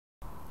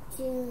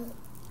to...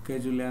 Okay,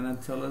 Giuliana,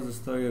 tell us the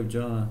story of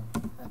Jonah.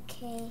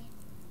 Okay.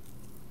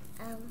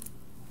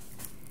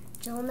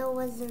 Jonah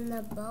was in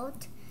the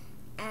boat,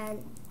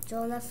 and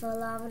Jonah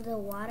fell out of the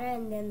water,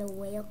 and then the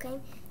whale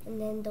came,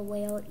 and then the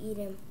whale ate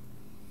him.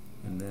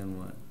 And then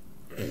what?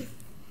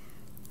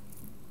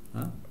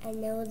 Huh?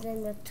 And it was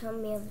in the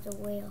tummy of the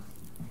whale.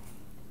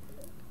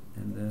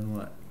 And then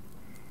what?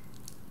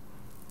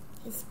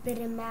 He spit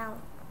him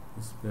out.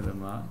 He spit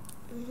him out?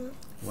 Mm-hmm.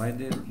 Why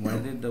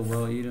did the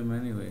whale eat him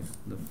anyways,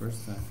 the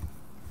first time?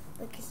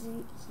 Because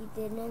he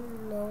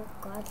didn't know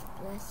God's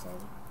blessing.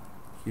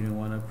 He didn't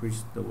want to preach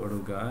the word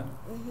of God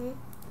Mm-hmm.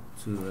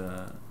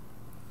 to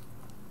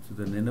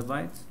the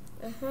Ninevites?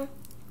 Mm-hmm.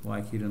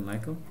 Why? He didn't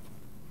like them?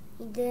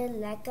 He didn't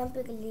like him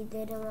because he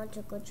didn't want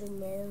to go to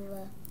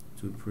Nineveh.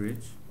 To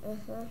preach?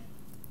 Mm-hmm.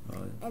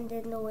 Oh, And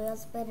then the whale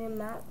spit him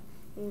out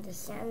in the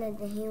sand, and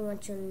then he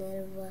went to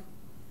Nineveh.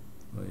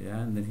 oh yeah,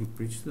 and then he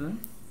preached to them?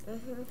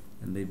 Mm-hmm.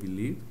 And they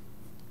believed?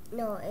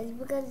 No, it's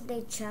because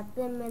they trapped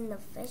him in the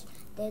fish,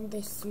 then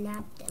they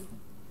snapped him.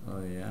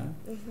 Oh yeah?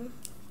 Mm-hmm.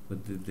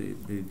 But did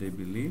they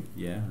believe?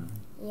 Yeah.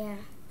 Yeah.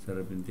 Se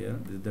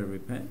arrepintieron? Did they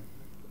repent?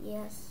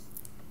 Yes.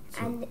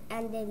 So,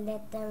 And they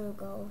let them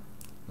go.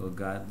 oh,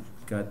 God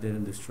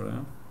didn't destroy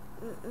them?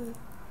 Mm-mm.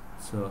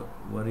 So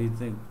what do you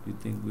think? Do you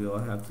think we all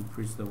have to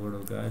preach the word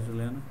of God,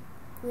 Giuliana?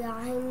 We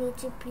all need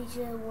to preach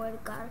the word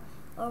of God,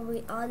 or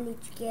we all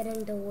need to get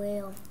in the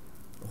whale.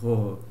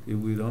 Oh, if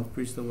we don't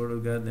preach the word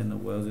of God, then the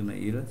whale's gonna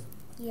eat us?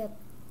 Yep.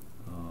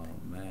 Oh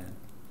man.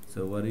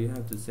 So what do you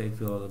have to say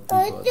to all the people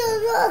out there?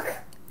 Look!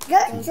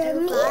 That's a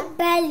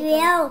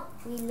meat.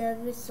 We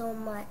love you so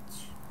much.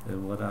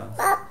 And what else?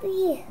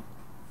 Papi.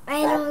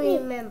 I don't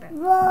remember.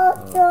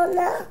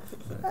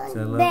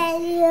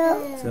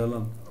 Tell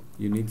them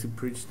you need to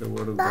preach the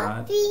word of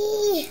God.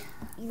 You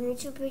need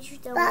to preach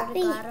the word of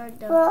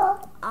God,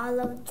 or all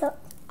of the...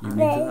 You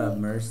need to have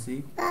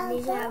mercy. You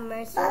need to have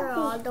mercy, or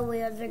all the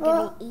whales are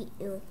going to eat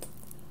you.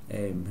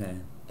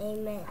 Amen.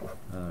 Amen.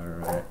 All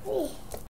right.